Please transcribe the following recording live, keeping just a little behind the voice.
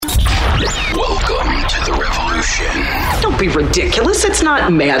be ridiculous. It's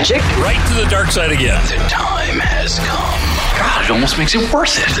not magic. Right to the dark side again. The time has come. God, it almost makes it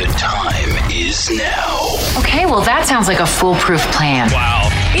worth it. The time is now. Okay, well, that sounds like a foolproof plan. Wow.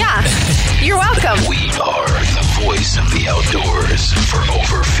 Yeah, you're welcome. We are the voice of the outdoors for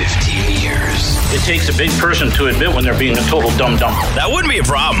over 15 years. It takes a big person to admit when they're being a total dum-dum. That wouldn't be a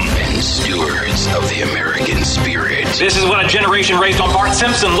problem. And stewards of the American spirit. This is what a generation raised on Bart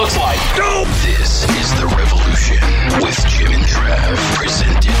Simpson looks like. This is The Revolution with Jim and Trav,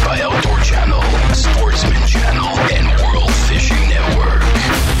 presented by Outdoor Channel, Sportsman Channel, and World Fishing Network.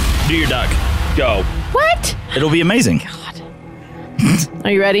 Do your duck. Go. What? It'll be amazing. God.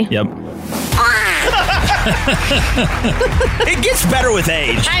 Are you ready? Yep. It gets better with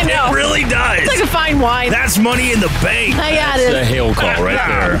age. I know. It really does. It's like a fine wine. That's money in the bank. I got It's a it. hail call right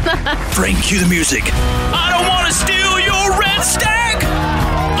there. Frank, cue the music. I don't want to steal your red stag.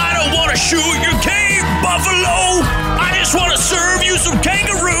 I don't want to shoot your cave buffalo. I just want to serve you some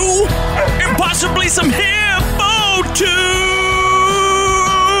kangaroo and possibly some hippo too.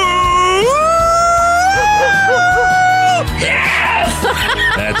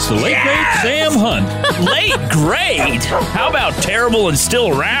 That's the late great Sam Hunt. Late grade? How about terrible and still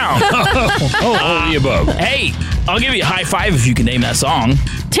around? All the above. Hey, I'll give you a high five if you can name that song.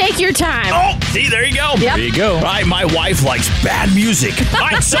 Take your time. Oh, see, there you go. Yep. There you go. All right, my wife likes bad music. All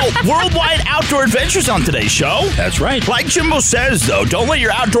right, so worldwide outdoor adventures on today's show. That's right. Like Jimbo says, though, don't let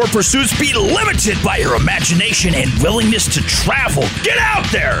your outdoor pursuits be limited by your imagination and willingness to travel. Get out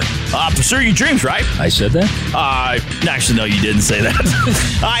there. Pursue your dreams, right? I said that. Actually, no, you didn't say that.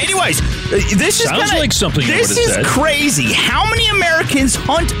 Anyways, this is Sounds like something I This would've is said. crazy. How many Americans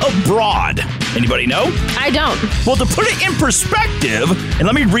hunt abroad? Anybody know? I don't. Well, to put it in perspective, and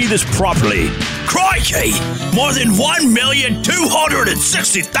let me read this properly. Crikey! More than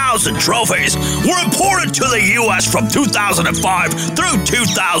 1,260,000 trophies were imported to the U.S. from 2005 through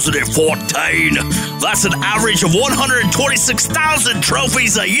 2014. That's an average of 126,000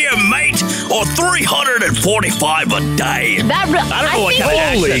 trophies a year, mate, or 345 a day. I I don't know what kind of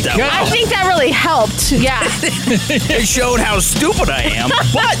accent that was. I think that really helped. Yeah. It showed how stupid I am.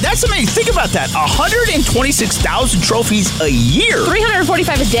 But that's amazing. Think about that. 126,000 trophies a year.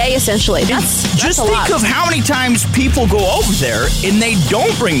 345 a day, essentially. That's Just a think lot. of how many times people go over there and they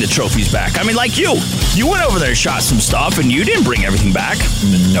don't bring the trophies back. I mean, like you. You went over there and shot some stuff and you didn't bring everything back.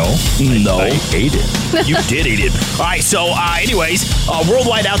 No. No. I ate it. You did eat it. All right, so anyways,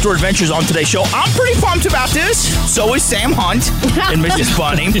 Worldwide Outdoor Adventures on today's show. I'm pretty pumped about this. So is Sam Hunt and Mrs.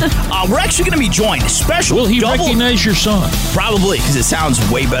 Bunny. We're actually going to be joined. Special Will he double... recognize your song? Probably, because it sounds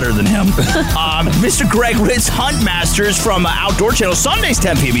way better than him. Mr. Greg Ritz, Hunt Masters from Outdoor Channel, Sundays,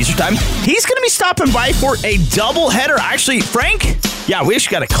 10 p.m. Eastern Time. He's going to be stopping by for a doubleheader. Actually, Frank, yeah, we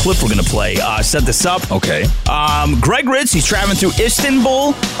actually got a clip we're going to play. Set this up. Okay. Greg Ritz, he's traveling through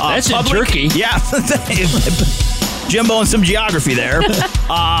Istanbul. That's in Turkey. Yeah. Jimbo and some geography there.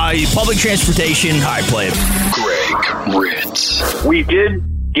 Public transportation. All right, play it. Greg Ritz. We did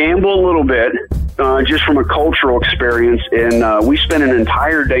gamble a little bit, just from a cultural experience, and we spent an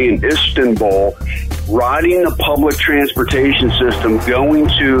entire day in Istanbul riding the public transportation system, going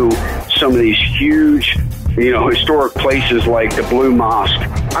to some of these huge, historic places like the Blue Mosque.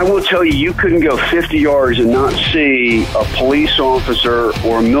 I will tell you, you couldn't go 50 yards and not see a police officer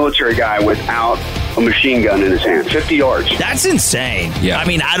or a military guy without a machine gun in his hand. 50 yards. That's insane. Yeah. I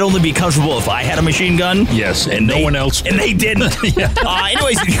mean, I'd only be comfortable if I had a machine gun. Yes, and no one else did. And they didn't.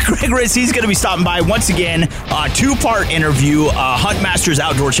 Anyways, Greg Ritz, he's going to be stopping by once again. Two-part interview. Hunt Masters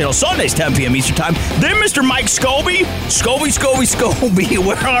Outdoor Channel, Sundays, 10 p.m. Eastern Time. Then Mr. Mike Scobie. Scobie,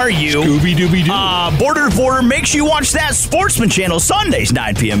 where are you? Scooby-Dooby-Doo. Border to Border. Make sure you watch that. Sportsman Channel, Sundays,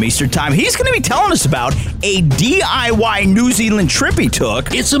 9 p.m. Eastern Time. He's going to be telling us about a DIY New Zealand trip he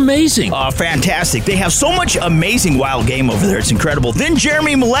took. It's amazing. Fantastic. They have so much amazing wild game over there. It's incredible. Then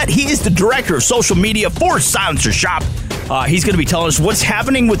Jeremy Millette, he is the director of social media for Silencer Shop. He's going to be telling us what's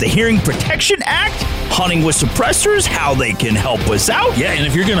happening with the Hearing Protection Act, hunting with suppressors, how they can help us out. Yeah, and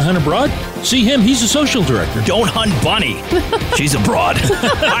if you're going to hunt abroad, see him. He's a social director. Don't hunt Bunny. She's abroad.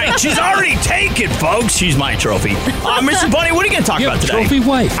 All right, she's already taken, folks. She's my trophy. Mrs. Bunny, what are you going to talk You about have a today? trophy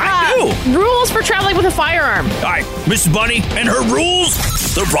wife. I do. Rules for traveling with a firearm. All right, Mrs. Bunny and her rules,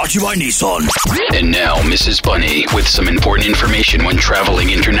 they're brought to you by Nissan. And now, Mrs. Bunny with some important information when traveling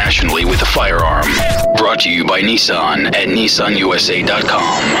internationally with a firearm. Brought to you by Nissan at NissanUSA.com.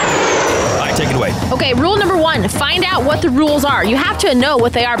 All right, Take it away. Okay, rule number 1, find out what the rules are. You have to know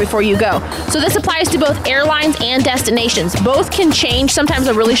what they are before you go. So this applies to both airlines and destinations. Both can change sometimes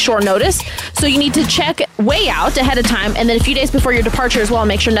a really short notice. So you need to check way out ahead of time and then a few days before your departure as well,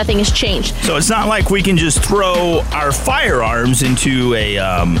 make sure nothing has changed. So it's not like we can just throw our firearms into a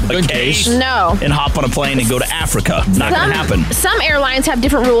case No. and hop on a plane and go to Africa. Not going to happen. Some airlines have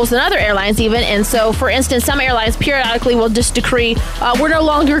different rules than other airlines even. And so, for instance, some airlines periodically will just decree, we're no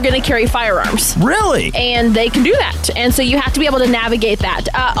longer going to carry firearms. Really? And they can do that. And so you have to be able to navigate that.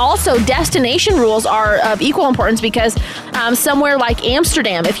 Also, destination rules are of equal importance because somewhere like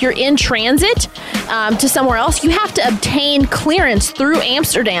Amsterdam, if you're in transit to somewhere else, you have to obtain clearance through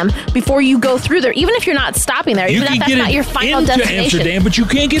Amsterdam before you go through there, even if you're not stopping there. You Even can if that's get not it your final into destination. Amsterdam, but you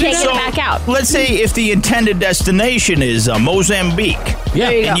can't get it Can't out. get it back out. Let's say if the intended destination is Mozambique. Yeah.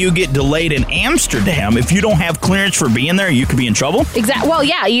 There you And go. you get delayed in Amsterdam, if you don't have clearance for being there, you could be in trouble? Exactly. Well,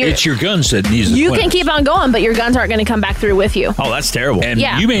 yeah, It's your guns that needs the you can clearance. keep on going, but your guns aren't going to come back through with you. Oh, that's terrible. And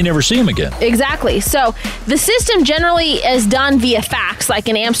Yeah. you may never see them again. Exactly. So the system generally is done via fax, like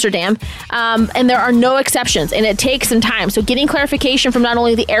in Amsterdam, and there are no exceptions, and it takes some time. So getting clarification from not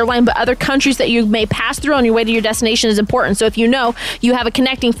only the airline, but other countries that you may pass through on your way to your destination is important. So if you know you have a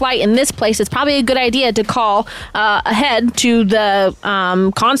connecting flight in this place, it's probably a good idea to call ahead to the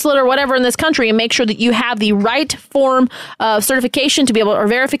consulate or whatever in this country and make sure that you have the right form of certification to be able, or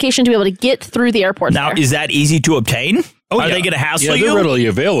verification to be able to get through the airport. Now, there. is that easy to obtain? Oh, Are yeah. they going to hassle Yeah, you? they're readily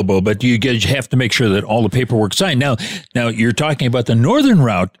available, but you have to make sure that all the paperwork's signed. Now you're talking about the northern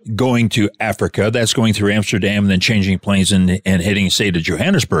route going to Africa. That's going through Amsterdam and then changing planes and heading, say, to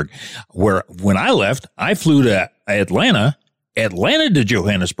Johannesburg. Where when I left, I flew to Atlanta. Atlanta to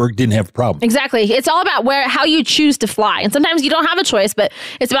Johannesburg, didn't have a problem. Exactly. It's all about how you choose to fly. And sometimes you don't have a choice, but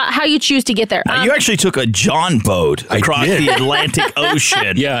it's about how you choose to get there. Now, you actually took a John boat across did. the Atlantic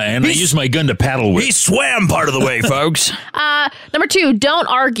Ocean. Yeah, and I used my gun to paddle with. He swam part of the way, folks. Number 2, don't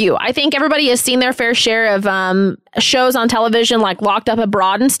argue. I think everybody has seen their fair share of shows on television like Locked Up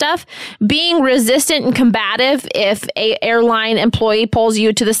Abroad and stuff. Being resistant and combative if a airline employee pulls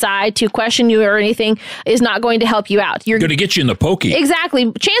you to the side to question you or anything is not going to help you out. You're Going to get you in the pokey.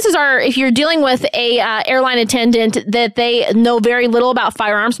 Exactly. Chances are, if you're dealing with a airline attendant, that they know very little about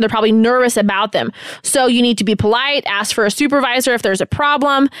firearms, and they're probably nervous about them. So you need to be polite, ask for a supervisor if there's a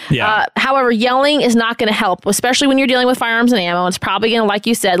problem. Yeah. However, yelling is not going to help, especially when you're dealing with firearms and ammo. It's probably going to, like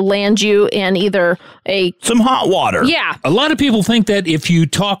you said, land you in either Some hot water. Yeah. A lot of people think that if you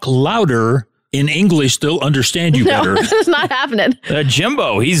talk louder in English, they'll understand you No, better. it's not happening.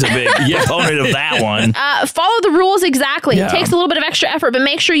 Jimbo, he's a big opponent of that one. Follow the rules exactly. Yeah. It takes a little bit of extra effort, but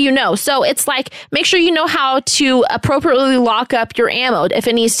make sure you know. So it's like, make sure you know how to appropriately lock up your ammo. If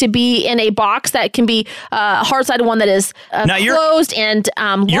it needs to be in a box, that can be a hard-sided one that is closed and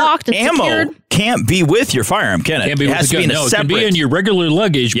locked and ammo secured. Can't be with your firearm, can it? Can't be it with has the to be gun. in a No, it separate. can be in your regular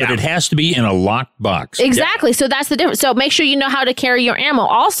luggage, Yeah. but it has to be in a locked box. Exactly. So that's the difference. So make sure you know how to carry your ammo.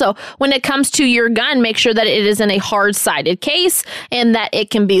 Also, when it comes to your gun, make sure that it is in a hard-sided case and that it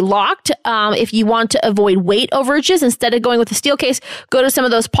can be locked. If you want to avoid weight overages, instead of going with a steel case, go to some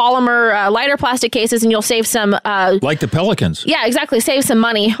of those polymer lighter plastic cases and you'll save some... Like the Pelicans. Yeah, exactly. Save some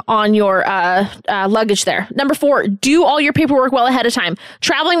money on your luggage there. Number 4, do all your paperwork well ahead of time.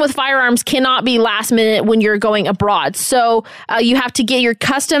 Traveling with firearms cannot be last minute when you're going abroad. So you have to get your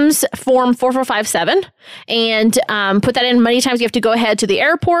customs form 4457 and put that in. Many times you have to go ahead to the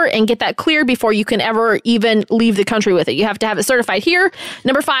airport and get that cleared before you can ever even leave the country with it. You have to have it certified here.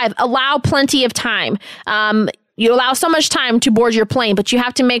 Number 5, allow plenty of time. You allow so much time to board your plane, but you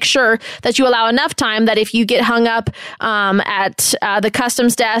have to make sure that you allow enough time that if you get hung up at the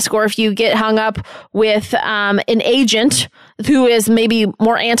customs desk, or if you get hung up with an agent who is maybe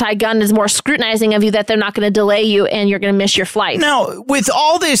more anti-gun, is more scrutinizing of you, that they're not going to delay you and you're going to miss your flight. Now, with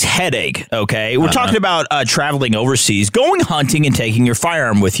all this headache, okay, we're talking about traveling overseas, going hunting and taking your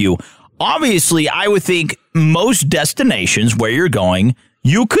firearm with you. Obviously, I would think most destinations where you're going,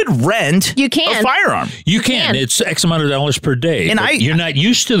 you could rent You can. a firearm. You can. It's X amount of dollars per day. And but you're not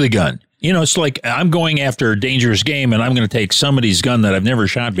used to the gun. You know, it's like I'm going after a dangerous game and I'm going to take somebody's gun that I've never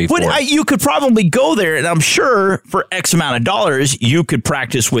shot before. But you could probably go there, and I'm sure for X amount of dollars, you could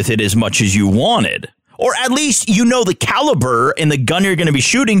practice with it as much as you wanted. or at least you know the caliber and the gun you're going to be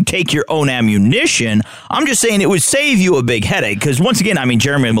shooting, take your own ammunition. I'm just saying it would save you a big headache because once again, I mean,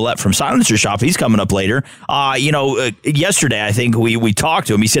 Jeremy Millette from Silencer Shop, he's coming up later. Yesterday, I think we talked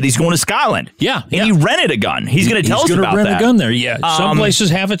to him. He said he's going to Scotland. Yeah. And he rented a gun. He's going to tell us about that. He's going to rent a gun there, yeah. Some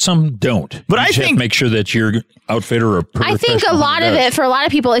places have it, some don't. But you I just think have to make sure that your outfitter or I think a lot of it, for a lot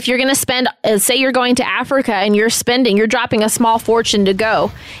of people, if you're going to spend, say you're going to Africa and you're dropping a small fortune to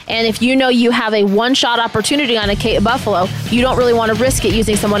go. And if you know you have a one-shot opportunity on a Cape Buffalo, you don't really want to risk it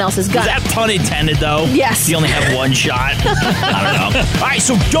using someone else's gun. Is that pun intended, though? Yes. You only have one shot. I don't know. All right,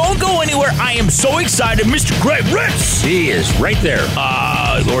 so don't go anywhere. I am so excited. Mr. Greg Ritz. He is right there.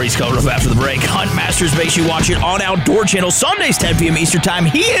 Lori's coming up after the break. Hunt Masters makes you watch it on Outdoor Channel, Sundays, 10 p.m. Eastern Time.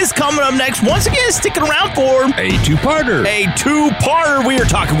 He is coming up next. Once again, sticking around for a two-parter. We are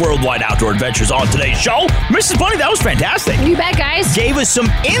talking worldwide outdoor adventures on today's show. Mrs. Bunny, that was fantastic. You bet, guys. Gave us some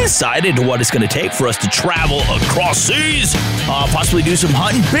insight into what it's going to take for us to travel across seas, possibly do some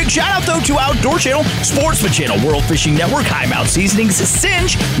hunting. Big shout out, though, to Outdoor Channel, Sportsman Channel, World Fishing Network, High Mount Seasonings,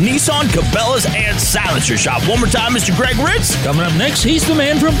 Cinch, Nissan, Cabela's, and Silencer Shop. One more time, Mr. Greg Ritz. Coming up next, he's the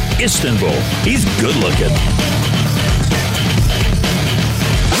man from Istanbul. He's good looking.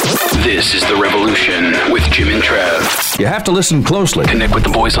 This is The Revolution with Jim and Trav. You have to listen closely. Connect with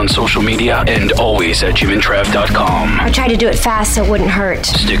the boys on social media and always at jimandtrav.com. I tried to do it fast so it wouldn't hurt.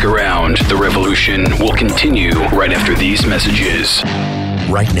 Stick around. The Revolution will continue right after these messages.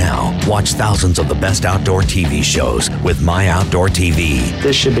 Right now, watch thousands of the best outdoor TV shows with My Outdoor TV.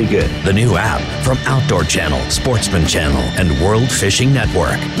 This should be good. The new app from Outdoor Channel, Sportsman Channel, and World Fishing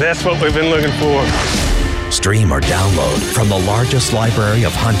Network. That's what we've been looking for. Stream or download from the largest library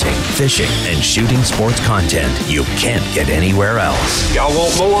of hunting, fishing, and shooting sports content you can't get anywhere else. Y'all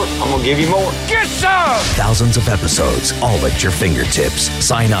want more? I'm going to give you more. Get some! Thousands of episodes, all at your fingertips.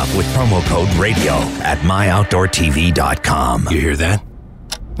 Sign up with promo code RADIO at myoutdoortv.com. You hear that?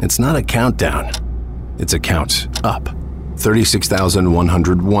 It's not a countdown. It's a count up.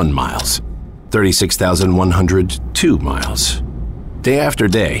 36,101 miles. 36,102 miles. Day after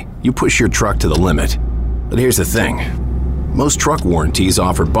day, you push your truck to the limit. But here's the thing. Most truck warranties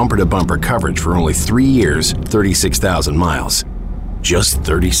offer bumper-to-bumper coverage for only 3 years, 36,000 miles. Just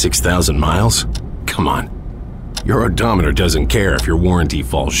 36,000 miles? Come on. Your odometer doesn't care if your warranty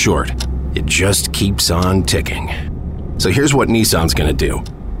falls short. It just keeps on ticking. So here's what Nissan's gonna do.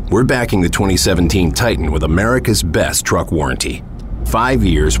 We're backing the 2017 Titan with America's best truck warranty. 5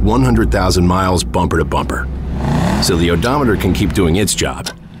 years, 100,000 miles bumper-to-bumper. So the odometer can keep doing its job.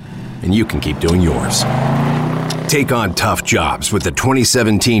 And you can keep doing yours. Take on tough jobs with the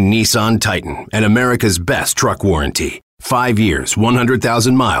 2017 Nissan Titan and America's best truck warranty. 5 years,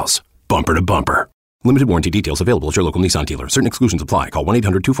 100,000 miles, bumper to bumper. Limited warranty details available at your local Nissan dealer. Certain exclusions apply. Call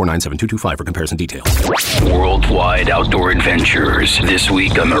 1-800-249-7225 for comparison details. Worldwide outdoor adventures. This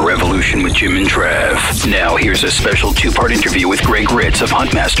week on The Revolution with Jim and Trav. Now here's a special two-part interview with Greg Ritz of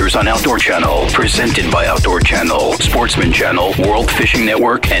Hunt Masters on Outdoor Channel. Presented by Outdoor Channel, Sportsman Channel, World Fishing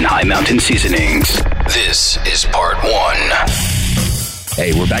Network, and High Mountain Seasonings. This is part one.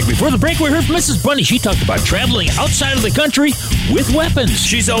 Hey, we're back. Before the break, we heard from Mrs. Bunny. She talked about traveling outside of the country with weapons.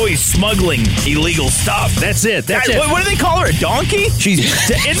 She's always smuggling illegal stuff. That's it. That's it. What do they call her? A donkey?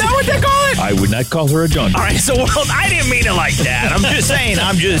 Isn't that what they call it? I would not call her a donkey. All right, so I didn't mean it like that.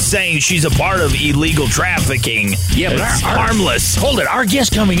 I'm just saying she's a part of illegal trafficking. Yeah, but it's harmless. Hold it. Our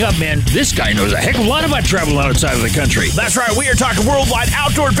guest coming up, man, this guy knows a heck of a lot about traveling outside of the country. That's right. We are talking worldwide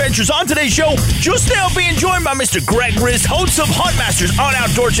outdoor adventures on today's show. Just now being joined by Mr. Greg Ritz, host of Hunt Masters on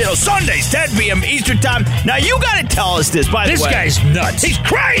Outdoor Channel, Sundays, 10 p.m. Eastern Time. Now, you got to tell us this, by the way. This guy's nuts. He's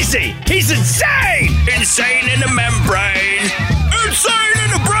crazy. He's insane. Insane in the membrane. Insane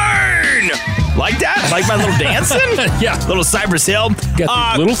in the brain. Like that? Like my little dancing? Yeah. Little Cypress Hill.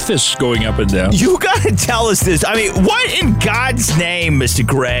 Got little fists going up and down. You got to tell us this. I mean, what in God's name, Mr.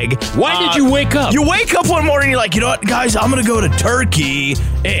 Greg? Why did you wake up? You wake up one morning, you're like, you know what, guys, I'm going to go to Turkey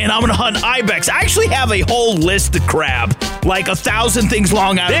and I'm going to hunt ibex. I actually have a whole list of crap, like 1,000 things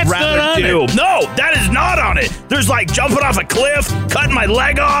long I'd rather do. No, that is not on it. There's like jumping off a cliff, cutting my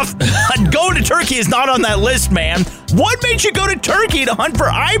leg off. Going to Turkey is not on that list, man. What made you go to Turkey to hunt for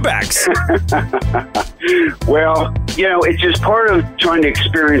ibex? Well, you know, it's just part of trying to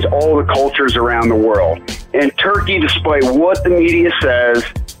experience all the cultures around the world. And Turkey, despite what the media says,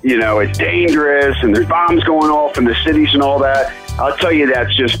 you know, it's dangerous and there's bombs going off in the cities and all that, I'll tell you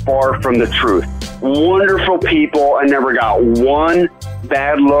that's just far from the truth. Wonderful people. I never got one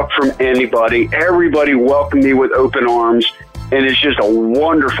bad look from anybody. Everybody welcomed me with open arms. and it's just a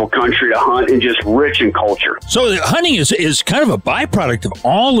wonderful country to hunt and just rich in culture. So hunting is kind of a byproduct of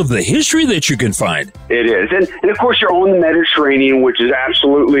all of the history that you can find. It is. And of course, you're on the Mediterranean, which is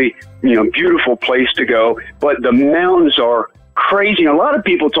absolutely, beautiful place to go. But the mountains are crazy. A lot of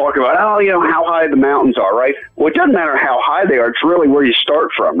people talk about, how high the mountains are, right? Well, it doesn't matter how high they are. It's really where you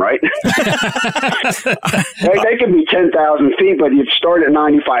start from, right? They can be 10,000 feet, but you start at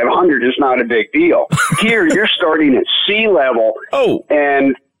 9,500. It's not a big deal. Here, you're starting at sea level. Oh.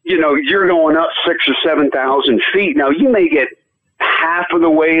 And, you're going up 6,000 or 7,000 feet. Now, you may get half of the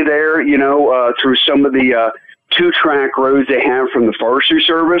way there, through some of the 2-track roads they have from the Forestry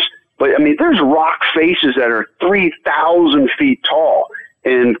Service. But, there's rock faces that are 3,000 feet tall.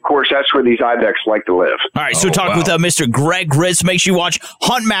 And, of course, that's where these ibex like to live. All right, so talk with Mr. Greg Ritz. Make sure you watch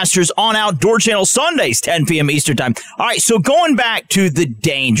Hunt Masters on Outdoor Channel Sundays, 10 p.m. Eastern Time. All right, so going back to the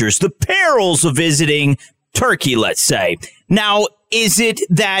dangers, the perils of visiting Turkey, let's say. Now, is it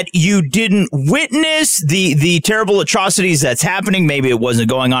that you didn't witness the terrible atrocities that's happening? Maybe it wasn't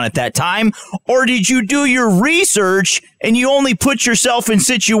going on at that time. Or did you do your research and you only put yourself in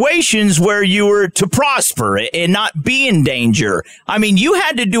situations where you were to prosper and not be in danger? You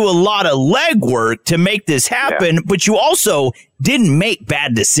had to do a lot of legwork to make this happen, but you also didn't make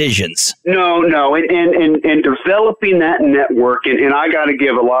bad decisions. No. And developing that network, and I got to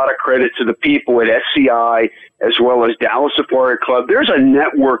give a lot of credit to the people at SCI as well as Dallas Safari Club. There's a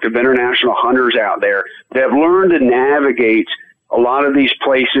network of international hunters out there that have learned to navigate a lot of these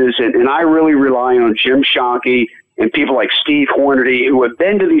places, and I really rely on Jim Shockey and people like Steve Hornady who have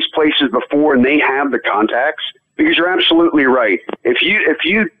been to these places before and they have the contacts. Because you're absolutely right. If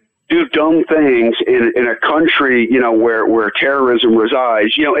you do dumb things in a country, where terrorism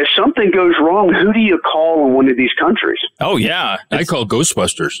resides, if something goes wrong, who do you call in one of these countries? Oh, yeah. I call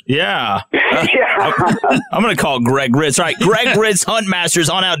Ghostbusters. Yeah. I'm going to call Greg Ritz. All right, Greg Ritz, Hunt Masters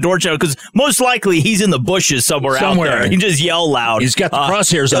on Outdoor Channel, because most likely he's in the bushes somewhere out there. He just yell loud. He's got the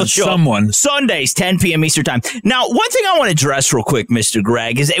crosshairs on someone. Sundays, 10 p.m. Eastern Time. Now, one thing I want to address real quick, Mr.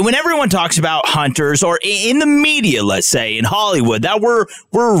 Greg, is when everyone talks about hunters, or in the media, let's say, in Hollywood, that we're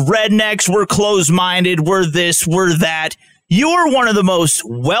rednecks, we're closed-minded, we're this, we're that. You are one of the most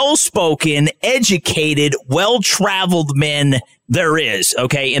well-spoken, educated, well-traveled men there is,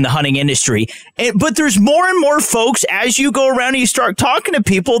 okay, in the hunting industry. But there's more and more folks as you go around and you start talking to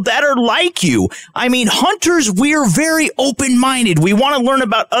people that are like you. Hunters, we're very open-minded. We want to learn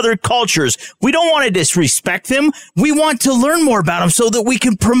about other cultures. We don't want to disrespect them. We want to learn more about them so that we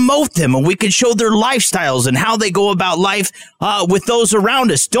can promote them and we can show their lifestyles and how they go about life with those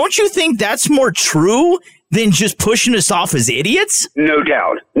around us. Don't you think that's more true than just pushing us off as idiots? No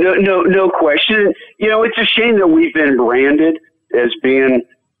doubt. No question. It's a shame that we've been branded as being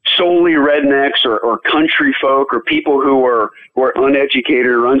solely rednecks or country folk or people who are uneducated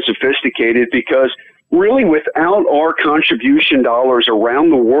or unsophisticated, because really without our contribution dollars around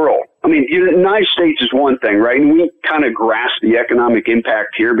the world, the United States is one thing, right? And we kind of grasp the economic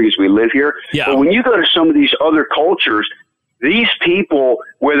impact here because we live here. Yeah. But when you go to some of these other cultures, these people,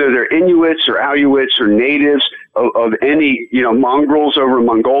 whether they're Inuits or Aleuts or natives of any, mongrels over in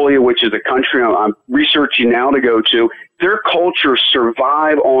Mongolia, which is a country I'm researching now to go to, their cultures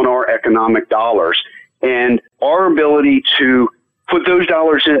survive on our economic dollars. And our ability to put those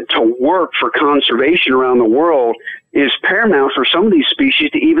dollars into work for conservation around the world is paramount for some of these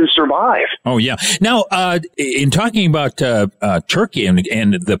species to even survive. Oh, yeah. Now, in talking about Turkey and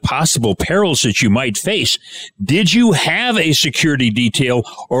the possible perils that you might face, did you have a security detail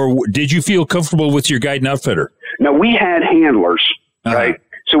or did you feel comfortable with your guide and outfitter? Now, we had handlers, right?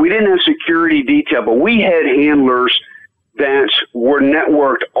 So we didn't have security detail, but we had handlers that were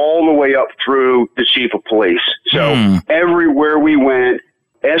networked all the way up through the chief of police. So everywhere we went,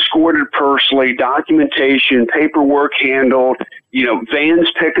 escorted personally, documentation, paperwork handled, vans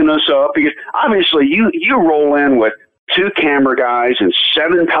picking us up, because obviously you roll in with 2 camera guys and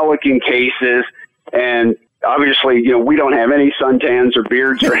 7 Pelican cases, and obviously, we don't have any suntans or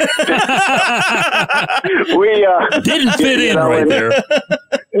beards or anything. We didn't fit in right there.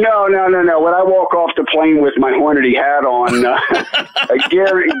 No. When I walk off the plane with my Hornady hat on, I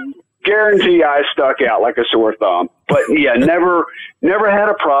guarantee I stuck out like a sore thumb. But yeah, never had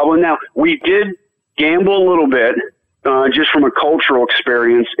a problem. Now, we did gamble a little bit, just from a cultural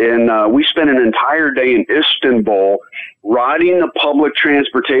experience, and we spent an entire day in Istanbul riding the public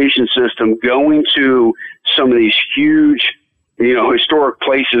transportation system, going to some of these huge, historic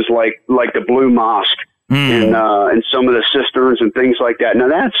places like the Blue Mosque and some of the cisterns and things like that. Now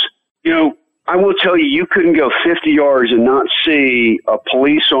that's, I will tell you, you couldn't go 50 yards and not see a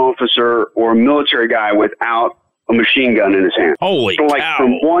police officer or a military guy without a machine gun in his hand. Holy so, like, cow.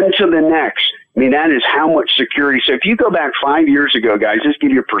 from one to the next. I mean, that is how much security. So if you go back 5 years ago, guys, just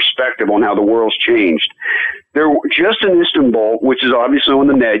give you a perspective on how the world's changed. There, just in Istanbul, which is obviously on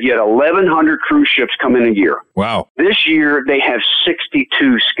the Med, you had 1,100 cruise ships come in a year. Wow. This year, they have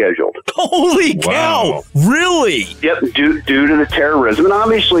 62 scheduled. Holy cow. Really? Yep, due to the terrorism. And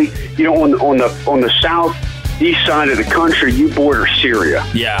obviously, you know, on the southeast side of the country, you border Syria.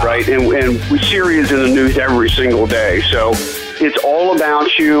 Yeah. Right? And Syria's in the news every single day. So it's all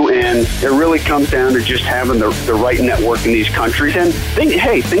about you, and it really comes down to just having the right network in these countries. And things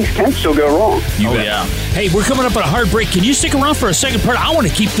can still go wrong. Yeah. Hey, we're coming up on a hard break. Can you stick around for a second part? I want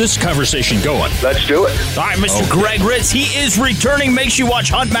to keep this conversation going. Let's do it. All right, Mr. Greg Ritz, he is returning. Make sure you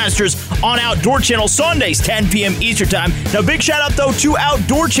watch Huntmasters on Outdoor Channel Sundays, 10 p.m. Eastern Time. Now, big shout out, though, to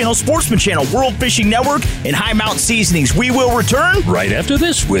Outdoor Channel, Sportsman Channel, World Fishing Network, and High Mountain Seasonings. We will return right after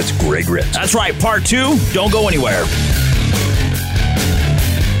this with Greg Ritz. That's right, part 2. Don't go anywhere.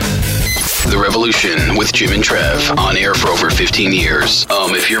 The Revolution with Jim and Trav, on air for over 15 years.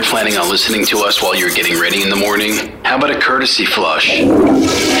 If you're planning on listening to us while you're getting ready in the morning, how about a courtesy flush?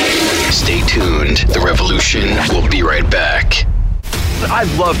 Stay tuned. The Revolution will be right back. I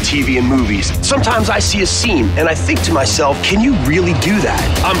love TV and movies. Sometimes I see a scene and I think to myself, can you really do that?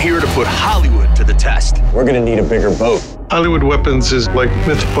 I'm here to put Hollywood to the test. We're going to need a bigger boat. Hollywood Weapons is like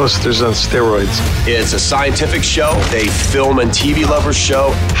Mythbusters on steroids. It's a scientific show, a film and TV lovers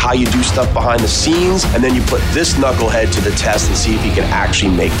show, how you do stuff behind the scenes, and then you put this knucklehead to the test and see if he can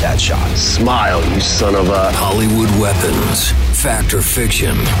actually make that shot. Smile, you son of a... Hollywood Weapons. Fact or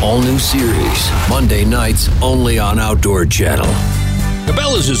fiction. All new series. Monday nights only on Outdoor Channel.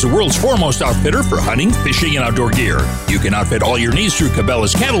 Cabela's is the world's foremost outfitter for hunting, fishing, and outdoor gear. You can outfit all your needs through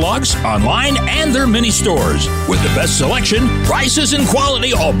Cabela's catalogs, online, and their mini stores. With the best selection, prices, and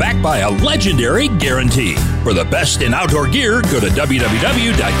quality, all backed by a legendary guarantee. For the best in outdoor gear, go to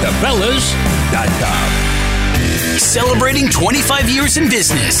www.cabela's.com. Celebrating 25 years in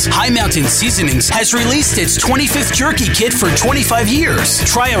business, High Mountain Seasonings has released its 25th jerky kit for 25 years.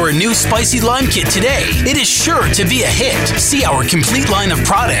 Try our new spicy lime kit today. It is sure to be a hit. See our complete line of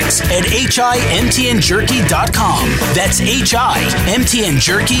products at himtnjerky.com. That's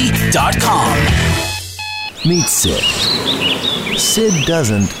himtnjerky.com. Meet Sid. Sid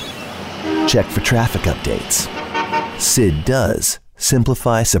doesn't check for traffic updates. Sid does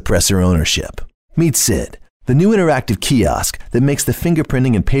simplify suppressor ownership. Meet Sid, the new interactive kiosk that makes the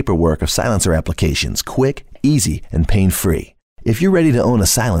fingerprinting and paperwork of silencer applications quick, easy, and pain-free. If you're ready to own a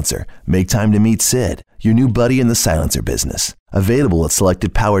silencer, make time to meet Sid, your new buddy in the silencer business. Available at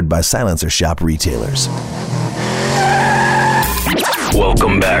selected Powered by Silencer shop retailers.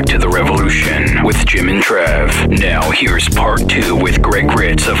 Welcome back to The Revolution with Jim and Trav. Now here's part 2 with Greg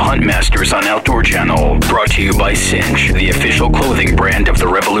Ritz of Huntmasters on Outdoor Channel. Brought to you by Cinch, the official clothing brand of The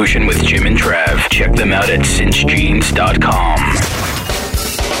Revolution with Jim and Trav. Check them out at cinchjeans.com.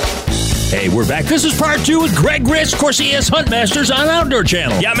 Hey, we're back. This is part 2 with Greg Ritz. Of course, he has Huntmasters on Outdoor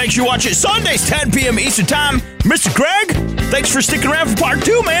Channel. Yeah, make sure you watch it Sundays, 10 p.m. Eastern Time. Mr. Greg, thanks for sticking around for part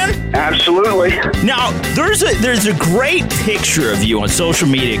 2, man. Absolutely. Now, there's a great picture of you on social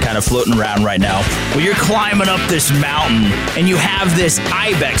media kind of floating around right now where you're climbing up this mountain and you have this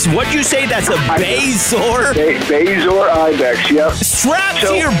ibex. What'd you say? That's a Bazor? Bazor ibex, yep. Strapped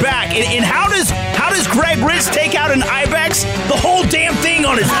to your back. And how does Greg Ritz take out an ibex? The whole damn thing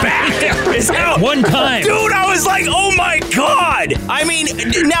on his back. Is how, one time. Dude, I was like, oh my God. I mean,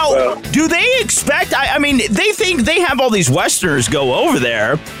 now, do they expect, I mean, they think they have all these Westerners go over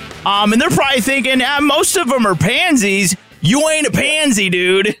there, and they're probably thinking, most of them are pansies. You ain't a pansy,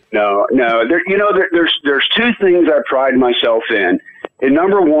 dude. No. There's two things I pride myself in. And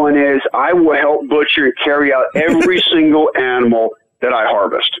number one is I will help butcher and carry out every single animal that I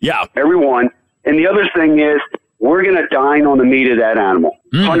harvest. Yeah. Every one. And the other thing is we're going to dine on the meat of that animal.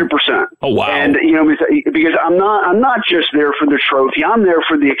 100%. Oh, wow. And, because I'm not just there for the trophy. I'm there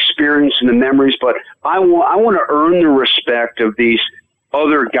for the experience and the memories, but I want to earn the respect of these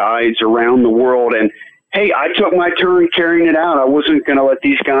other guides around the world. And, hey, I took my turn carrying it out. I wasn't going to let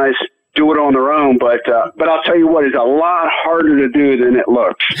these guys do it on their own, but I'll tell you what, it's a lot harder to do than it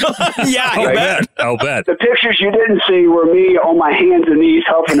looks. Yeah, I'll bet. The pictures you didn't see were me on my hands and knees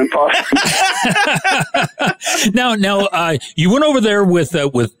huffing and puffing. Now, you went over there with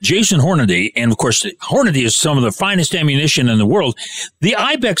Jason Hornady, and of course, Hornady is some of the finest ammunition in the world. The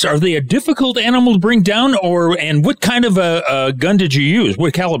ibex, are they a difficult animal to bring down, and what kind of a gun did you use?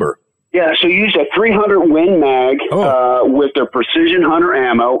 What caliber? Yeah, so you use a 300 Win Mag with their Precision Hunter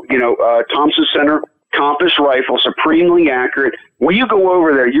ammo, Thompson Center compass rifle, supremely accurate. When you go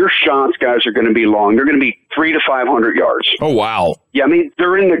over there, your shots, guys, are going to be long. They're going to be 300 to 500 yards. Oh, wow. Yeah, I mean,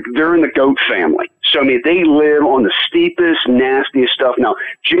 they're in the goat family. So, I mean, they live on the steepest, nastiest stuff. Now,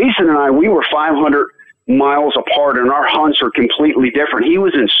 Jason and I, we were 500 miles apart, and our hunts are completely different. He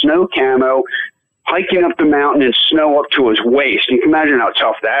was in snow camo, hiking up the mountain in snow up to his waist. You can imagine how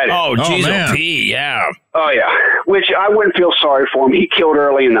tough that is. Oh, geez, yeah. Oh, yeah. Which I wouldn't feel sorry for him. He killed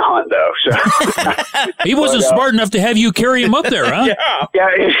early in the hunt, though. So. He wasn't smart enough to have you carry him up there, huh? Yeah,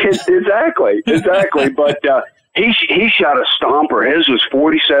 exactly. But he shot a stomper. His was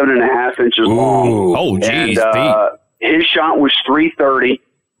 47.5 inches long. Oh, geez. And, his shot was 330.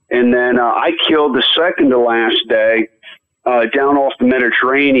 And then I killed the second to last day down off the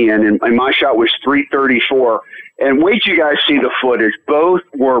Mediterranean, and my shot was 334. And wait till you guys see the footage. Both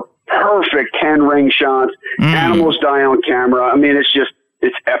were perfect 10-ring shots. Animals die on camera. I mean,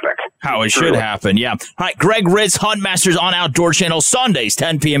 it's epic. How it should happen, yeah. All right, Greg Ritz, Huntmasters on Outdoor Channel, Sundays,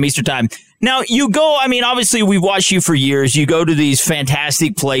 10 p.m. Eastern Time. Now, you go, I mean, obviously, we've watched you for years. You go to these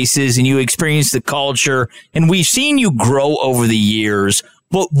fantastic places, and you experience the culture, and we've seen you grow over the years.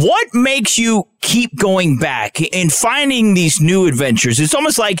 But what makes you keep going back and finding these new adventures? It's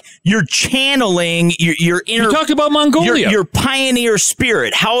almost like you're channeling your inner... You talked about Mongolia. Your pioneer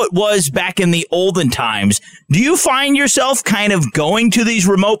spirit, how it was back in the olden times. Do you find yourself kind of going to these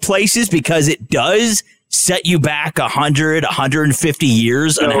remote places because it does set you back 100, 150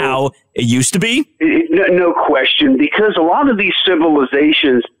 years on how it used to be? No question, because a lot of these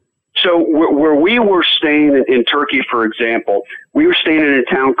civilizations... So where we were staying in Turkey, for example, we were staying in a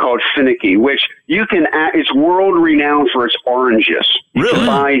town called Finicky, which it's world renowned for its oranges. You can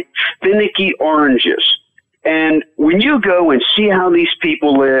buy finicky oranges. And when you go and see how these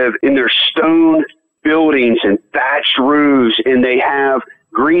people live in their stone buildings and thatched roofs, and they have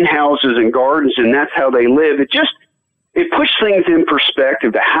greenhouses and gardens, and that's how they live, it puts things in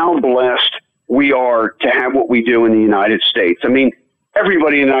perspective to how blessed we are to have what we do in the United States. I mean,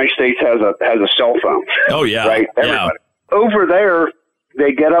 everybody in the United States has a cell phone. Oh, yeah. Right? Everybody. Yeah. Over there,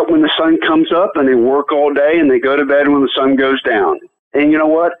 they get up when the sun comes up, and they work all day, and they go to bed when the sun goes down. And you know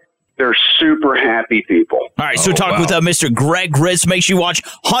what? They're super happy people. All right, so talk with Mr. Greg Ritz. Make sure you watch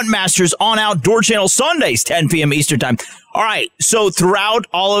Huntmasters on Outdoor Channel, Sundays, 10 p.m. Eastern Time. All right, so throughout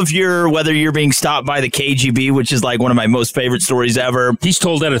all of whether you're being stopped by the KGB, which is like one of my most favorite stories ever. He's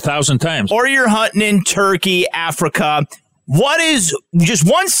told that 1,000 times. Or you're hunting in Turkey, Africa. What is just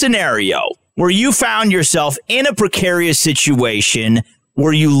one scenario where you found yourself in a precarious situation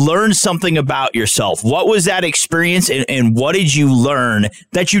where you learned something about yourself? What was that experience, and what did you learn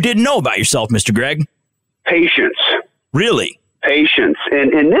that you didn't know about yourself, Mr. Greg? Patience. Really? Patience.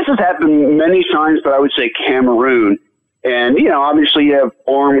 And this has happened many times, but I would say Cameroon. And, obviously you have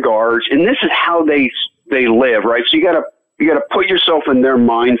armed guards, and this is how they live, right? So you gotta put yourself in their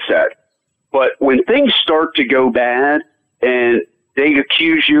mindset. But when things start to go bad, and they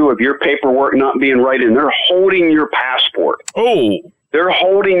accuse you of your paperwork not being right, and they're holding your passport. Oh. They're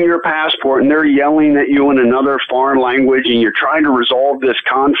holding your passport, and they're yelling at you in another foreign language, and you're trying to resolve this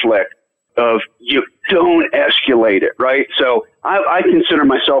conflict of you don't escalate it, right? So I consider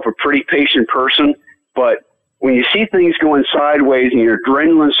myself a pretty patient person, but when you see things going sideways and your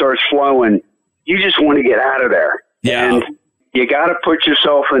adrenaline starts flowing, you just want to get out of there. Yeah. And you got to put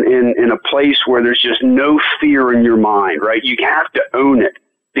yourself in a place where there's just no fear in your mind, right? You have to own it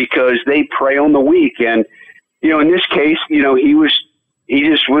because they prey on the weak. And, in this case, he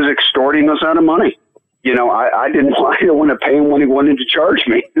just was extorting us out of money. I didn't want to pay him when he wanted to charge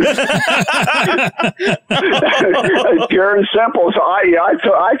me. Pure and simple. So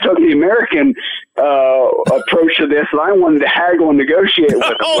I took the American approach to this, and I wanted to haggle and negotiate with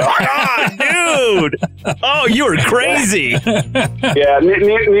him. Oh, God, dude. Oh, you were crazy. Yeah,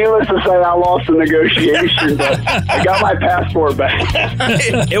 needless to say, I lost the negotiation, but I got my passport back.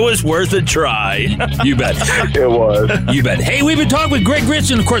 It was worth a try. You bet. It was. You bet. Hey, we've been talking with Greg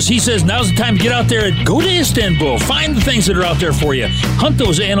Ritz, and of course, he says now's the time to get out there and go to Istanbul. Find the things that are out there for you. Hunt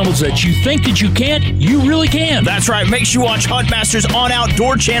those animals that you think that you can't. You really can. That's right. Make sure you watch Huntmasters on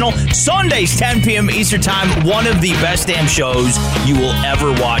Outdoor Channel, Sundays, 10 p.m. Eastern Time. One of the best damn shows you will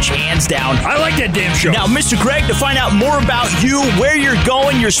ever watch, hands down. I like that damn show. Now, Mr. Greg, to find out more about you, where you're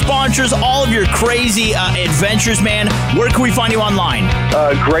going, your sponsors, all of your crazy adventures, man, where can we find you online?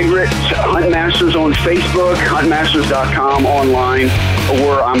 Greg Ritz, Huntmasters on Facebook, huntmasters.com online,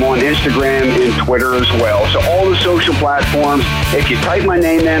 or I'm on Instagram and Twitter as well. So all the social platforms, if you type my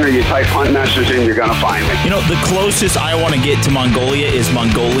name in or you type Huntmasters in, you're going to find me. The closest I want to get to Mongolia is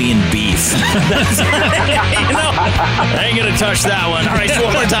Mongolian beef. I ain't going to touch that one. All right, so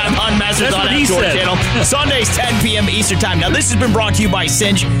one more time, Huntmasters Huntmasters on what he Outdoor said. Channel. Sundays, 10 p.m. Eastern Time. Now, this has been brought to you by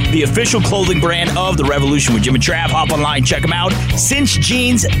Cinch, the official clothing brand of The Revolution with Jim and Trav. Hop online, check them out.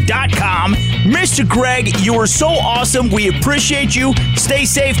 cinchjeans.com. Mr. Greg, you are so awesome. We appreciate you. Stay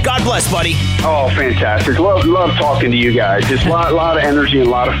safe. God bless, buddy. Oh, fantastic. Love talking to you guys. It's a lot of energy and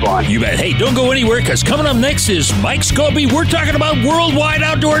a lot of fun. You bet. Hey, don't go anywhere, because coming up next is Mike Scobie. We're talking about worldwide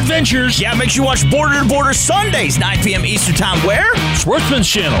outdoor adventures. Yeah, make sure you watch Border to Border Sundays, 9 p.m. Eastern Time. Where? Sportsman's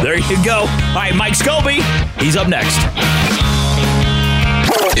Channel. There you go. All right, Mike Scobie. He's up next.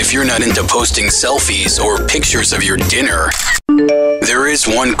 If you're not into posting selfies or pictures of your dinner, there is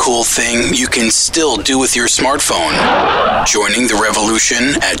one cool thing you can still do with your smartphone. Joining the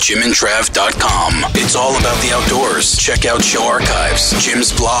revolution at jimandtrav.com. It's all about the outdoors. Check out show archives,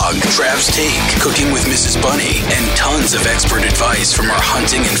 Jim's blog, Trav's Take, Cooking with Mrs. Bunny, and tons of expert advice from our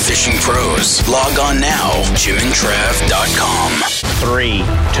hunting and fishing pros. Log on now, jimandtrav.com. 3,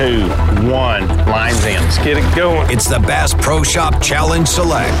 2, 1, lines in. Let's get it going. It's the Bass Pro Shop Challenge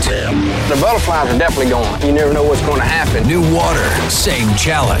Select. The butterflies are definitely going. You never know what's going to happen. New water, same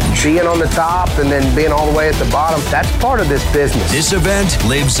challenge. Being on the top and then being all the way at the bottom, that's part of this business. This event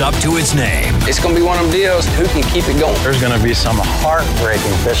lives up to its name. It's going to be one of them deals. Who can keep it going? There's going to be some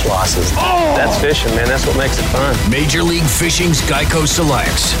heartbreaking fish losses. Oh! That's fishing, man. That's what makes it fun. Major League Fishing's Geico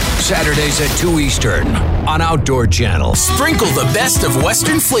Selects. Saturdays at 2 Eastern on Outdoor Channel. Sprinkle the best of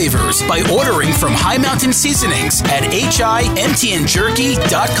Western flavors by ordering from High Mountain Seasonings at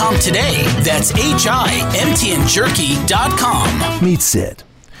HIMTNJerky.com today. That's HIMTNJerky.com. Meet Sid.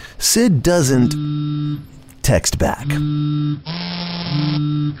 Sid doesn't text back.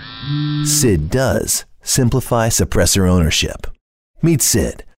 Sid does simplify suppressor ownership. Meet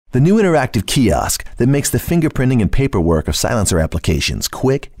Sid, the new interactive kiosk that makes the fingerprinting and paperwork of silencer applications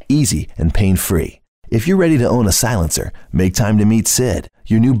quick, easy, and pain-free. If you're ready to own a silencer, make time to meet Sid,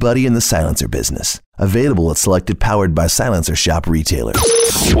 your new buddy in the silencer business. Available at selected Powered by Silencer shop retailers.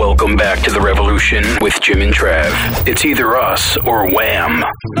 Welcome back to The Revolution with Jim and Trav. It's either us or wham.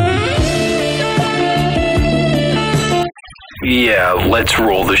 Yeah, let's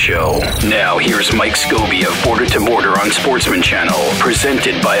roll the show. Now, here's Mike Scobie of Border to Border on Sportsman Channel,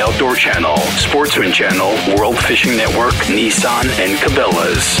 presented by Outdoor Channel, Sportsman Channel, World Fishing Network, Nissan, and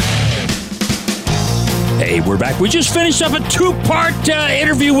Cabela's. Hey, we're back. We just finished up a two-part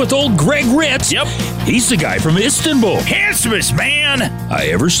interview with old Greg Ritz. Yep. He's the guy from Istanbul. Handsomest man I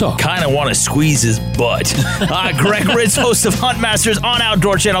ever saw. Kind of want to squeeze his butt. Greg Ritz, host of Huntmasters on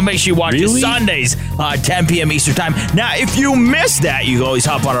Outdoor Channel. Make sure you watch it Sundays, 10 p.m. Eastern Time. Now, if you missed that, you can always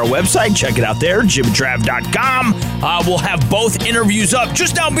hop on our website. Check it out there, jimandtrav.com. We'll have both interviews up.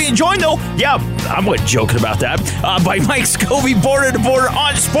 Just now being joined, though, yeah, I'm joking about that, by Mike Scobie, Border to Border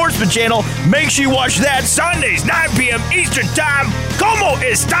on Sportsman Channel. Make sure you watch that Sundays, 9 p.m. Eastern Time. Como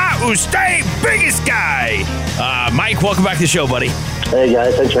está usted, biggest guy? Mike, welcome back to the show, buddy. Hey,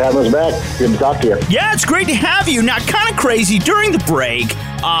 guys. Thanks for having us back. Good to talk to you. Yeah, it's great to have you. Now, kind of crazy, during the break,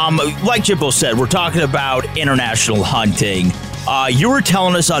 like Jimbo said, we're talking about international hunting. You were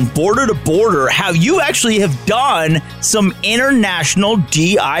telling us on Border to Border how you actually have done some international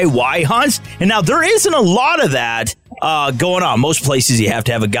DIY hunts. And now there isn't a lot of that going on. Most places you have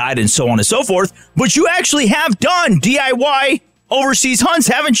to have a guide and so on and so forth. But you actually have done DIY overseas hunts,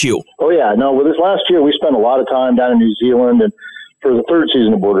 haven't you? Oh, yeah. No, well, this last year we spent a lot of time down in New Zealand, and for the third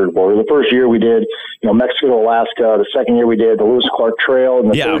season of Border to Border. The first year we did, Mexico to Alaska. The second year we did the Lewis Clark Trail.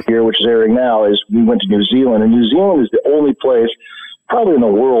 And the third year, which is airing now, is we went to New Zealand. And New Zealand is the only place probably in the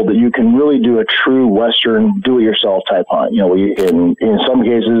world that you can really do a true Western do-it-yourself type hunt. In some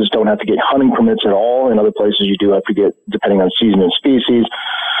cases, don't have to get hunting permits at all. In other places, you do have to get, depending on season and species,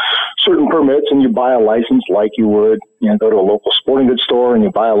 certain permits, and you buy a license like you would, go to a local sporting goods store and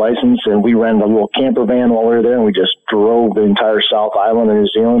you buy a license. And we rented a little camper van while we were there, and we just drove the entire South Island of New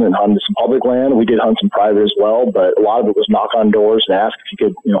Zealand and hunted some public land. We did hunt some private as well, but a lot of it was knock on doors and ask if you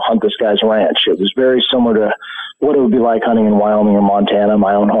could, hunt this guy's ranch. It was very similar to what it would be like hunting in Wyoming or Montana,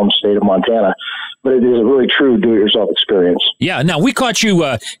 my own home state of Montana. But it is a really true do-it-yourself experience. Yeah. Now, we caught you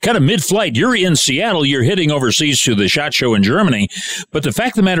kind of mid-flight. You're in Seattle. You're heading overseas to the SHOT Show in Germany. But the fact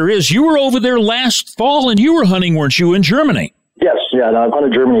of the matter is, you were over there last fall, and you were hunting, weren't you, in Germany? Yes. Yeah. No, I've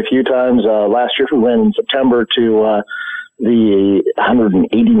hunted Germany a few times. Last year, we went in September to the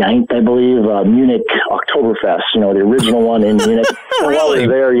 189th, I believe, Munich Oktoberfest, the original one in Munich. Really? While I was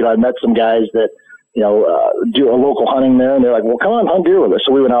there, I met some guys that do a local hunting there, and they're like, well, come on, hunt deer with us.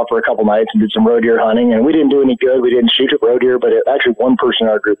 So we went out for a couple nights and did some roe deer hunting, and we didn't do any good. We didn't shoot a roe deer, but actually one person in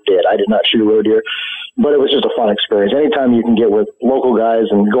our group did. I did not shoot a roe deer, but it was just a fun experience. Anytime you can get with local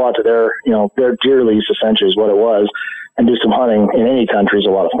guys and go out to their deer lease, essentially is what it was. and do some hunting in any country is a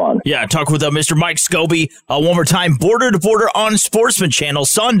lot of fun. Yeah, talk with Mr. Mike Scobie one more time. Border to Border on Sportsman Channel,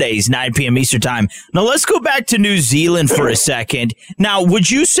 Sundays, 9 p.m. Eastern Time. Now, let's go back to New Zealand for a second. Now,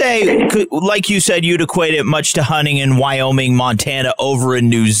 would you say, like you said, you'd equate it much to hunting in Wyoming, Montana, over in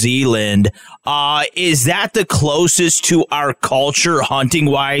New Zealand? Is that the closest to our culture,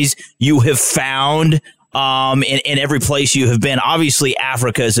 hunting-wise, you have found in every place you have been? Obviously,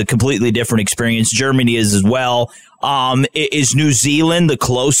 Africa is a completely different experience. Germany is as well. Is New Zealand the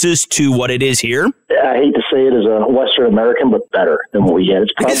closest to what it is here? I hate to say it as a Western American, but better than what we get.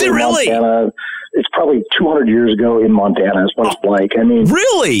 It's probably is it really? Montana. It's probably 200 years ago in Montana is what it's like. I mean,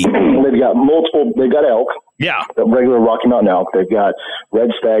 really? They've got elk. Yeah. Regular Rocky Mountain elk. They've got red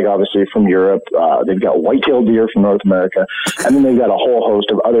stag, obviously, from Europe. They've got white-tailed deer from North America. And then they've got a whole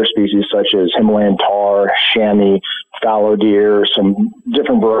host of other species such as Himalayan tahr, chamois, fallow deer, some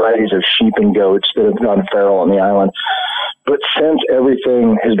different varieties of sheep and goats that have gone feral on the island. But since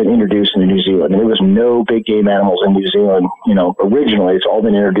everything has been introduced into New Zealand, and there was no big game animals in New Zealand, originally, it's all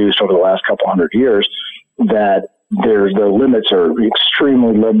been introduced over the last couple hundred years, that the limits are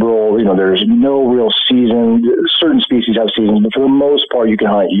extremely liberal. There's no real season. Certain species have seasons, but for the most part, you can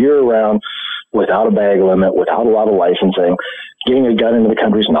hunt year-round without a bag limit, without a lot of licensing. Getting a gun into the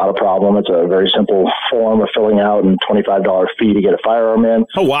country is not a problem. It's a very simple form of filling out and $25 fee to get a firearm in.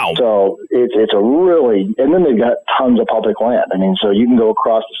 Oh, wow. So it's a really, and then they've got tons of public land. I mean, so you can go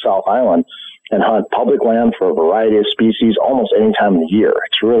across the South Island and hunt public land for a variety of species almost any time of the year.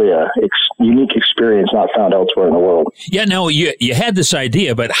 It's really a unique experience not found elsewhere in the world. Yeah, now you had this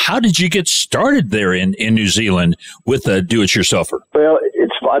idea, but how did you get started there in New Zealand with a do-it-yourselfer? Well,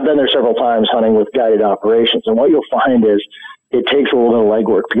 I've been there several times hunting with guided operations, and what you'll find is it takes a little bit of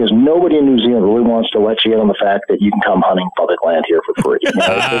legwork because nobody in New Zealand really wants to let you in on the fact that you can come hunting public land here for free. It's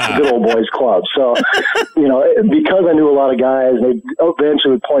a good old boys club. So, because I knew a lot of guys, they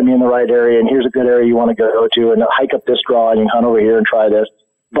eventually would point me in the right area, and here's a good area you want to go to, and hike up this draw, and you can hunt over here and try this.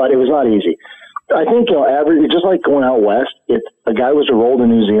 But it was not easy. I think, average, just like going out west, if a guy was to roll to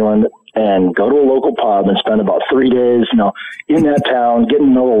New Zealand and go to a local pub and spend about 3 days, in that town, getting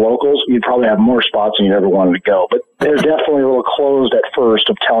to know the locals, you'd probably have more spots than you'd ever wanted to go. But they're definitely a little closed at first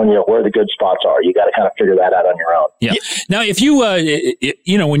of telling you where the good spots are. You got to kind of figure that out on your own. Yeah. Now, if you,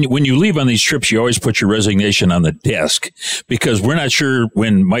 when you leave on these trips, you always put your resignation on the desk because we're not sure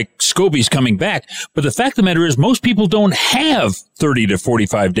when Mike Scobie's coming back. But the fact of the matter is most people don't have 30 to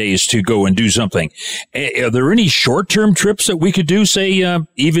 45 days to go and do something. Are there any short-term trips that we could do, say,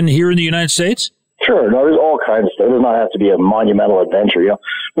 even here in the United States? Sure. No, there's all kinds of stuff. It does not have to be a monumental adventure.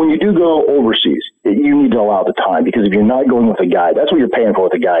 When you do go overseas, you need to allow the time because if you're not going with a guide, that's what you're paying for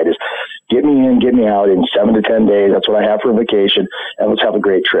with a guide is get me in, get me out in 7 to 10 days. That's what I have for a vacation, and let's have a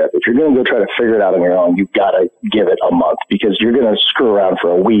great trip. If you're going to go try to figure it out on your own, you've got to give it a month because you're going to screw around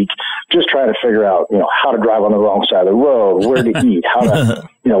for a week just trying to figure out, how to drive on the wrong side of the road, where to eat, how to,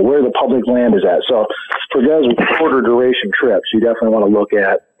 where the public land is at. So for guys with shorter duration trips, you definitely want to look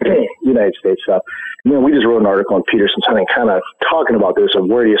at United States stuff. We just wrote an article on Peterson's Hunting kind of talking about this of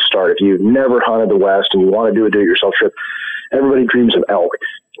where do you start if you've never hunted the West and you want to do a do-it-yourself trip. Everybody dreams of elk,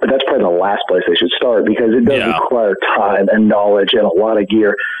 but that's probably the last place they should start because it does require time and knowledge and a lot of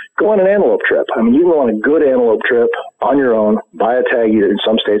gear. Go on an antelope trip. I mean, you can go on a good antelope trip on your own, buy a tag either in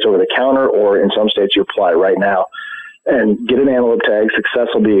some states over the counter or in some states you apply right now and get an antelope tag. Success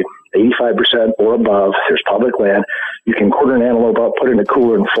will be 85% or above. There's public land. You can quarter an antelope up, put it in a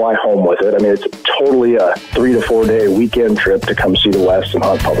cooler, and fly home with it. I mean, it's totally a 3 to 4 day weekend trip to come see the West and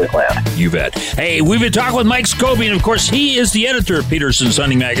hunt public land. You bet. Hey, we've been talking with Mike Scobie, and of course, he is the editor of Peterson's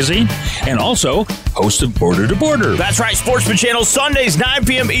Hunting Magazine and also host of Border to Border. That's right, Sportsman Channel, Sundays, 9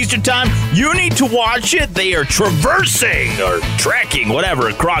 p.m. Eastern Time. You need to watch it. They are traversing or trekking, whatever,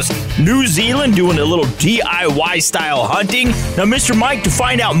 across New Zealand, doing a little DIY style hunting. Now, Mr. Mike, to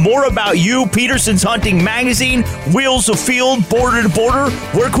find out more about you, Peterson's Hunting Magazine, Wheels of Field, Border to Border,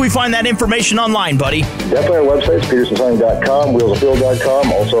 where can we find that information online, buddy? Definitely our website, petersonshunting.com,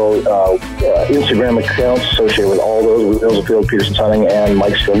 wheelsoffield.com. Also, Instagram accounts associated with all those, Wheels of Field, Peterson's Hunting, and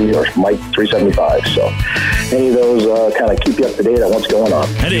Mike Scobie, or Mike 375. So any of those kind of keep you up to date on what's going on.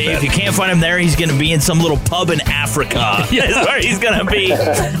 And if you can't find him there, he's going to be in some little pub in Africa. That's where he's going to be. All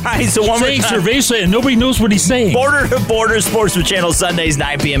right, so one more time. Cerveza and nobody knows what he's saying. Border to Border, Sportsman Channel, Sundays,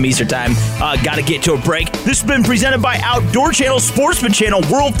 9 p.m. Eastern Time. Got to get to a break. This has been presented by Outdoor Channel, Sportsman Channel,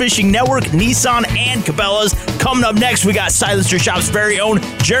 World Fishing Network, Nissan, and Cabela's. Coming up next, we got Silencer Shop's very own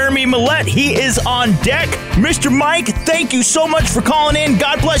Jeremy Millette. He is on deck. Mr. Mike, thank you so much for calling in.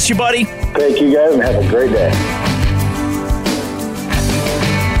 God bless you, buddy. Thank you, guys, and have a great day.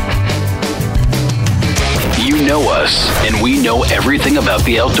 You You know us, and we know everything about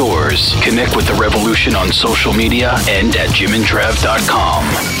the outdoors. Connect with The Revolution on social media and at jimandtrav.com.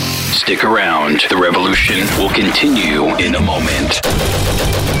 Stick around. The Revolution will continue in a moment.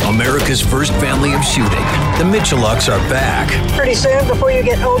 America's first family of shooting. The Mitchellucks are back. Pretty soon, before you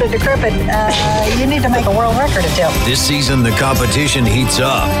get old and decrepit, you need to make a world record attempt. This season, the competition heats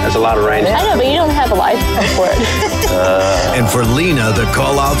up. There's a lot of rain. I know, but you don't have a license for it. And for Lena, the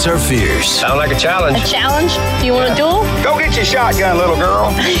call-outs are fierce. Sound like a challenge. A challenge? Do you want to duel? Go get your shotgun, little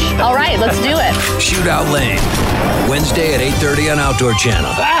girl. All right, let's do it. Shootout Lane. Wednesday at 8:30 on Outdoor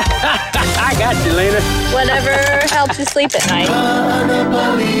Channel. I got you, Lena. Whatever helps you sleep at night.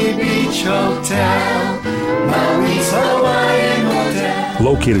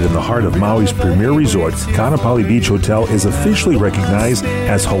 Located in the heart of Maui's premier resort, Kaanapali Beach Hotel is officially recognized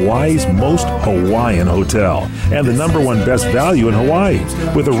as Hawaii's most Hawaiian hotel and the #1 best value in Hawaii.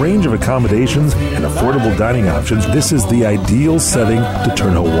 With a range of accommodations and affordable dining options, this is the ideal setting to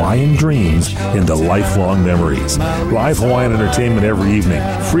turn Hawaiian dreams into lifelong memories. Live Hawaiian entertainment every evening,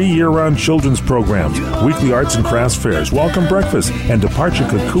 free year-round children's programs, weekly arts and crafts fairs, welcome breakfast, and departure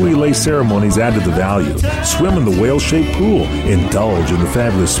kukui lei ceremonies add to the value. Swim in the whale-shaped pool, indulge in the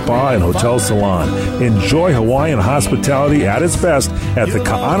fabulous spa and hotel salon. Enjoy Hawaiian hospitality at its best at the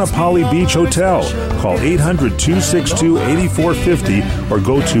Kaanapali Beach Hotel. Call 800-262-8450 or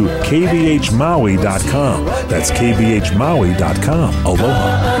go to kbhmaui.com. That's kbhmaui.com.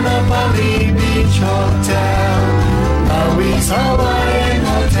 Aloha. Kaanapali Beach Hotel, Maui's Hawaiian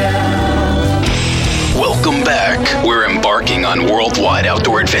Hotel. Welcome back. We're embarking on worldwide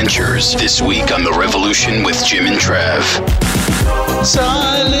outdoor adventures this week on The Revolution with Jim and Trav.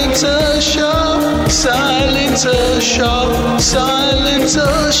 Silencer shop, silencer shop,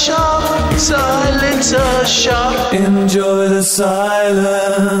 silencer shop, silencer shop. Enjoy the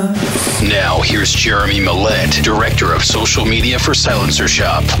silence. Now, here's Jeremy Millette, Director of Social Media for Silencer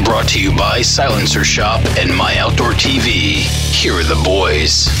Shop. Brought to you by Silencer Shop and My Outdoor TV. Here are the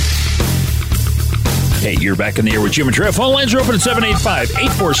boys. Hey, you're back in the air with Jim and Trav. Phone lines are open at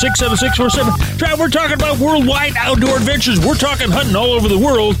 785-846-7647. Trav, we're talking about worldwide outdoor adventures. We're talking hunting all over the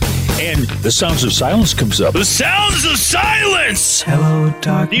world. And the sounds of silence comes up. The sounds of silence! Hello,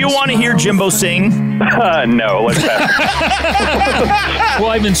 darkness. Do you want to hear Jimbo sing? No, let's pass. Well,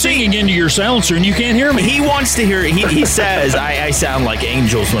 I've been singing into your silencer and you can't hear me. He wants to hear it. He says, I sound like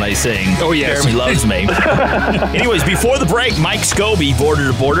angels when I sing. Oh, yes. Jeremy loves me. Anyways, before the break, Mike Scobie, Border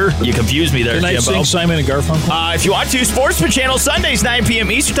to Border. You confused me there, Can Jimbo. I sing Simon and Garfunkel? If you want to, Sportsman Channel, Sundays, 9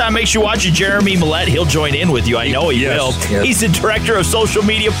 p.m. Eastern Time. Make sure you watch Jeremy Millette. He'll join in with you. I know he will. Yes. He's the Director of Social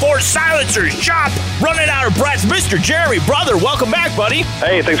Media for Silencer Shop. Running out of breath, Mr. Jeremy, brother. Welcome back, buddy.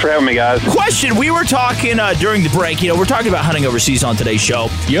 Hey, thanks for having me, guys. Question, we were talking during the break, we're talking about hunting overseas on today's show.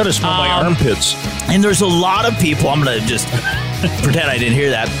 You ought to smell my armpits. And there's a lot of people, I'm going to just pretend I didn't hear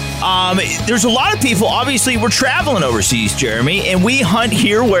that. There's a lot of people, obviously, we're traveling overseas, Jeremy, and we hunt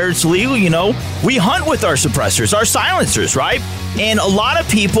here where it's legal, We hunt with our suppressors, our silencers, right? And a lot of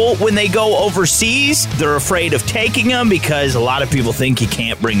people, when they go overseas, they're afraid of taking them because a lot of people think you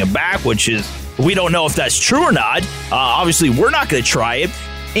can't bring them back, which is, we don't know if that's true or not. Obviously, we're not going to try it.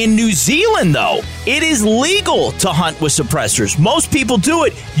 In New Zealand, though, it is legal to hunt with suppressors. Most people do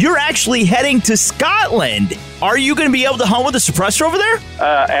it. You're actually heading to Scotland. Are you going to be able to hunt with a suppressor over there?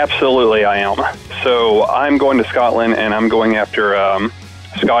 Absolutely, I am. So I'm going to Scotland, and I'm going after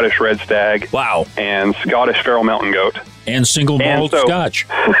Scottish red stag. Wow. And Scottish feral mountain goat. And single malt scotch.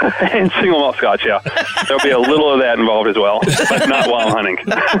 And single malt scotch, yeah. There'll be a little of that involved as well, but not while I'm hunting.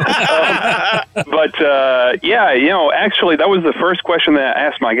 Actually, that was the first question that I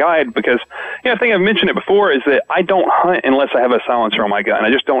asked my guide because, I think I've mentioned it before, is that I don't hunt unless I have a silencer on my gun. I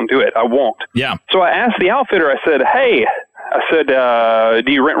just don't do it. I won't. Yeah. So I asked the outfitter, I said,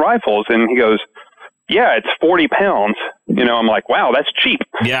 do you rent rifles? And he goes, yeah, it's 40 pounds. I'm like, wow, that's cheap.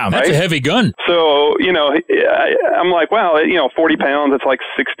 Yeah, that's a heavy gun. So, I'm like, wow, 40 pounds, it's like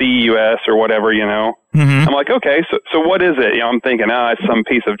 60 US or whatever, Mm-hmm. I'm like, okay, so what is it? I'm thinking, it's some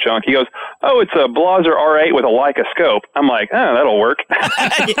piece of junk. He goes, oh, it's a Blaser R8 with a Leica scope. I'm like, that'll work.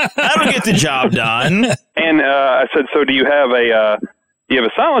 That'll get the job done. And I said, so do you have a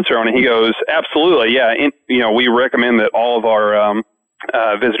silencer on it? He goes, absolutely, yeah. We recommend that all of our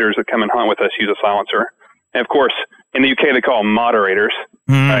visitors that come and hunt with us use a silencer. And of course, in the UK, they call them moderators,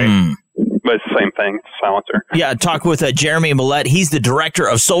 right? but it's the same thing. It's a silencer. Yeah, talk with Jeremy Millette. He's the director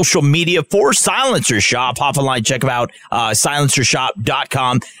of social media for Silencer Shop. Hop online, check him out,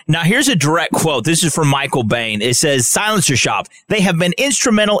 silencershop.com. Now, here's a direct quote. This is from Michael Bain. It says, Silencer Shop, they have been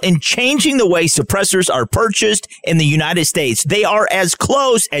instrumental in changing the way suppressors are purchased in the United States. They are as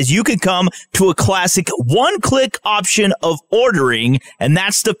close as you can come to a classic one-click option of ordering, and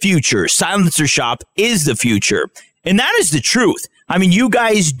that's the future. Silencer Shop is the future. And that is the truth. I mean, you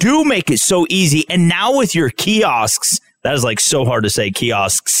guys do make it so easy. And now with your kiosks, that is like so hard to say,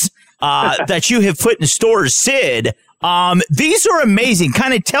 kiosks, that you have put in stores, Sid, these are amazing.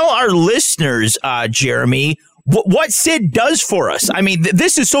 Kind of tell our listeners, Jeremy, what Sid does for us. I mean,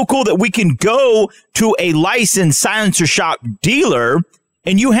 this is so cool that we can go to a licensed Silencer Shop dealer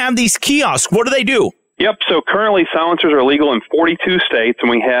and you have these kiosks. What do they do? Yep. So currently silencers are legal in 42 states, and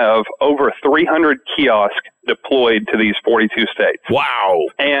we have over 300 kiosks deployed to these 42 states. Wow.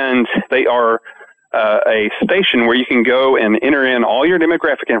 And they are a station where you can go and enter in all your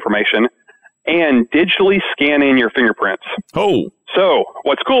demographic information and digitally scan in your fingerprints. Oh. So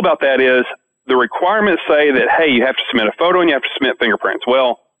what's cool about that is the requirements say that, hey, you have to submit a photo and you have to submit fingerprints.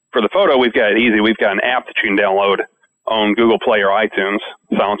 Well, for the photo, we've got it easy. We've got an app that you can download on Google Play or iTunes,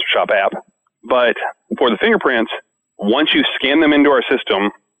 Silencer Shop app. But for the fingerprints, once you scan them into our system,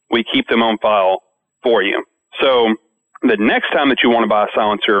 we keep them on file for you. So the next time that you want to buy a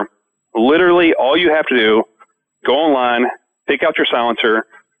silencer, literally all you have to do, go online, pick out your silencer,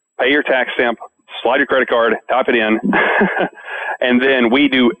 pay your tax stamp, slide your credit card, type it in, and then we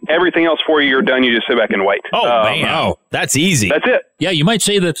do everything else for you. You're done. You just sit back and wait. Oh, man. Wow. That's easy. That's it. Yeah, you might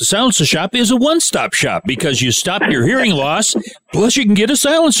say that the Silencer Shop is a one-stop shop because you stop your hearing loss, plus you can get a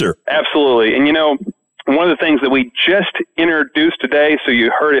silencer. Absolutely. And, you know, one of the things that we just introduced today, so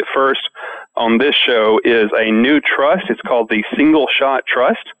you heard it first on this show, is a new trust. It's called the Single Shot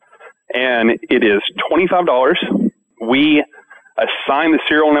Trust, and it is $25. We assign the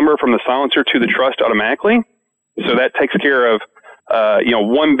serial number from the silencer to the trust automatically, so that takes care of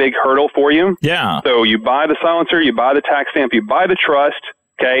one big hurdle for you. Yeah. So you buy the silencer, you buy the tax stamp, you buy the trust.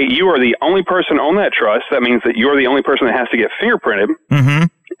 Okay, you are the only person on that trust. That means that you're the only person that has to get fingerprinted. Mm-hmm.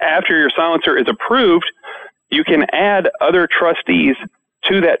 After your silencer is approved, you can add other trustees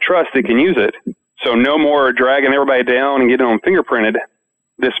to that trust that can use it. So no more dragging everybody down and getting them fingerprinted.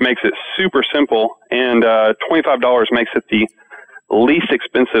 This makes it super simple, and $25 makes it the least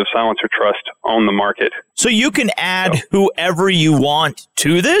expensive silencer trust on the market. So you can add whoever you want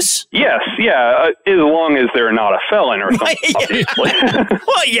to this? Yes, yeah, as long as they're not a felon or something, obviously.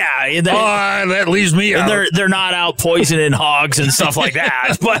 Well, yeah. That leaves me out. They're not out poisoning hogs and stuff like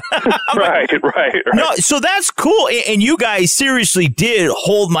that. But right. No, so that's cool. And you guys seriously did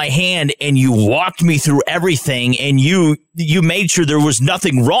hold my hand and you walked me through everything and you made sure there was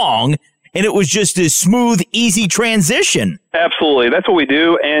nothing wrong. And it was just a smooth, easy transition. Absolutely. That's what we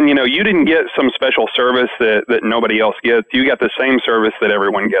do. And, you know, you didn't get some special service that nobody else gets. You got the same service that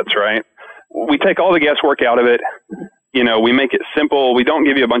everyone gets, right? We take all the guesswork out of it. You know, we make it simple. We don't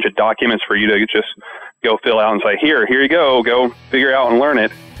give you a bunch of documents for you to just go fill out and say, here you go figure out and learn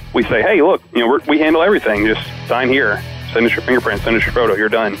it. We say, hey, look, you know, we handle everything. Just sign here. Send us your fingerprint, send us your photo, you're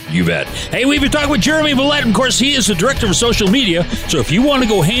done. You bet. Hey, we've been talking with Jeremy Millette, and of course, he is the director of social media, so if you want to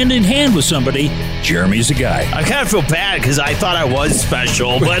go hand in hand with somebody, Jeremy's the guy. I kind of feel bad because I thought I was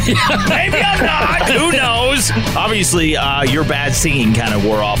special, but maybe I'm not. Who knows? Obviously, your bad singing kind of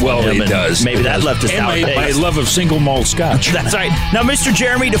wore off on him. It does. Maybe that left us out. My love of single malt scotch. That's right. Now, Mr.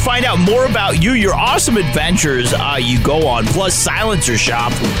 Jeremy, to find out more about you, your awesome adventures you go on, plus Silencer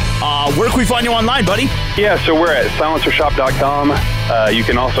Shop, where can we find you online, buddy? Yeah, so we're at silencershop.com. You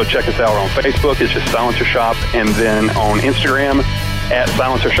can also check us out on Facebook. It's just Silencer Shop, and then on Instagram at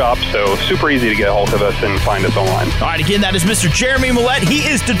Silencer Shop. So super easy to get a hold of us and find us online. All right, again, that is Mr. Jeremy Millette. He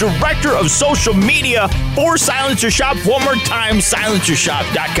is the director of social media for Silencer Shop. One more time,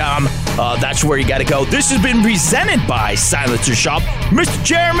 silencershop.com. That's where you got to go. This has been presented by Silencer Shop. Mr.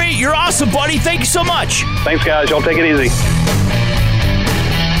 Jeremy, you're awesome, buddy. Thank you so much. Thanks, guys. Y'all take it easy.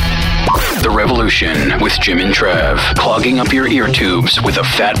 The Revolution with Jim and Trav, clogging up your ear tubes with a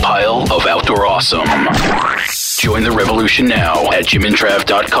fat pile of outdoor awesome. Join the revolution now at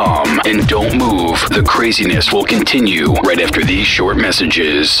jimandtrav.com, and don't move. The craziness will continue right after these short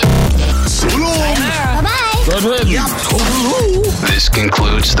messages. Bye-bye. This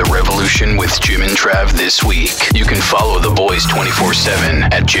concludes The Revolution with Jim and Trav this week. You can follow the boys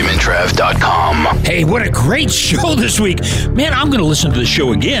 24/7 at jimandtrav.com. Hey, what a great show this week. Man, I'm going to listen to the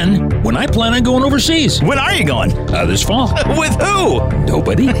show again when I plan on going overseas. When are you going? This fall. With who?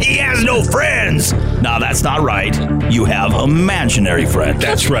 Nobody. He has no friends. No, that's not right. You have imaginary friends.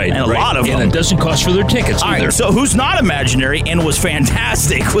 That's right. And a lot of them. And it doesn't cost for their tickets either. All right, so who's not imaginary and was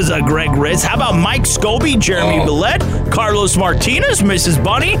fantastic was Greg Ritz. How about Mike Scobie, Jeremy Millette, Carlos Martinez, Mrs.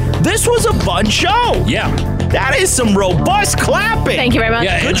 Bunny? This was a fun show. Yeah. That is some robust clapping. Thank you very much.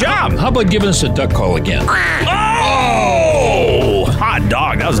 Yeah, good job. How about giving us a duck call again? Oh! Hot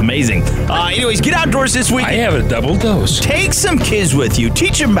dog. That was amazing. Anyways, get outdoors this week. I have a double dose. Take some kids with you.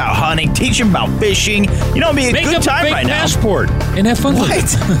 Teach them about hunting. Teach them about fishing. You know, it'll be a good time right now. Make a passport and have fun with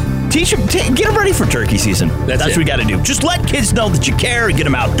it. Teach them, get them ready for turkey season. That's what we got to do. Just let kids know that you care. Get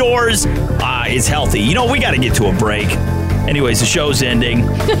them outdoors. It's healthy. You know, we got to get to a break. Anyways, the show's ending.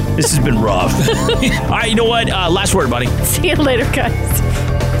 This has been rough. All right, you know what? Last word, buddy. See you later, guys.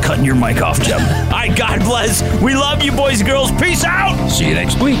 Cutting your mic off, Jim. All right, God bless. We love you, boys and girls. Peace out. See you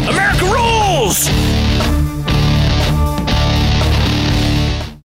next week. America rules.